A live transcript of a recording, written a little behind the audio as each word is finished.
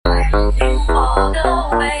El nuevo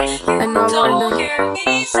orden, el nuevo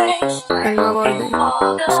orden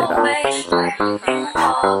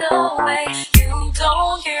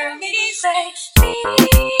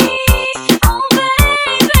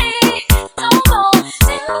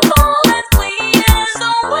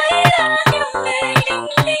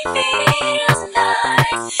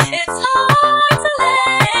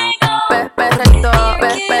Perreito,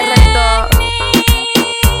 perreito.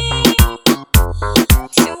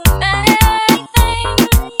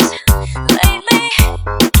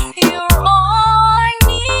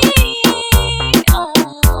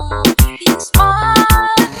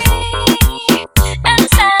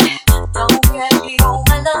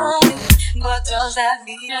 Does that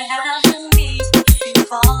mean I have to meet you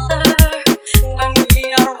farther when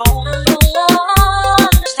we are all alone?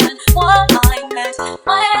 Understand what I meant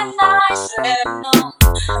when I said no.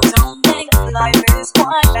 I don't think life is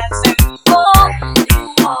quite that simple.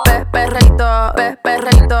 You are Perreito, perreito,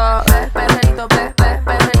 perreito, perreito, perreito,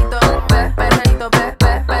 perreito,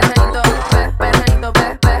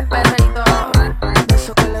 perreito, perreito.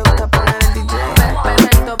 Eso que le gusta poner el DJ.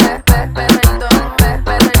 Perreito, perreito, perreito,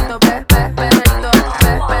 perreito,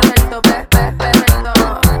 perreito.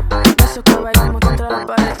 Eso que bailamos contra la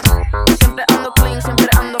pared. Siempre ando clean, siempre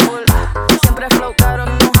ando full. Siempre flow caro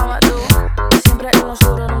y no jabadú. Siempre uno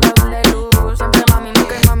suro, nunca un luz. Siempre mami,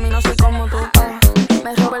 nunca hay mami, no soy como tú.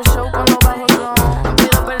 Me roba el show cuando bajo el ron. No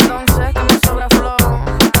pido perdón, sé que me sobra flow.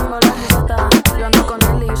 Tengo la receta, yo ando con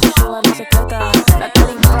él y su suba la secreta. La que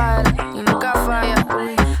limpar y nunca falla.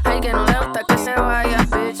 Ay, que no le gusta que se vaya,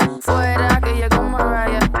 bitch. Fuera que llegó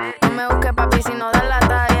Mariah. No me busque papi si no da la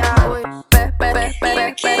talla. Uy,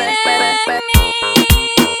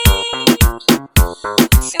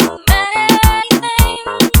 too many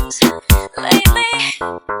things lately.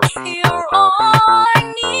 You're all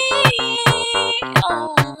I need.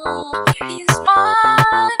 Oh, you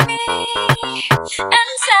inspire me and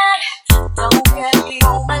said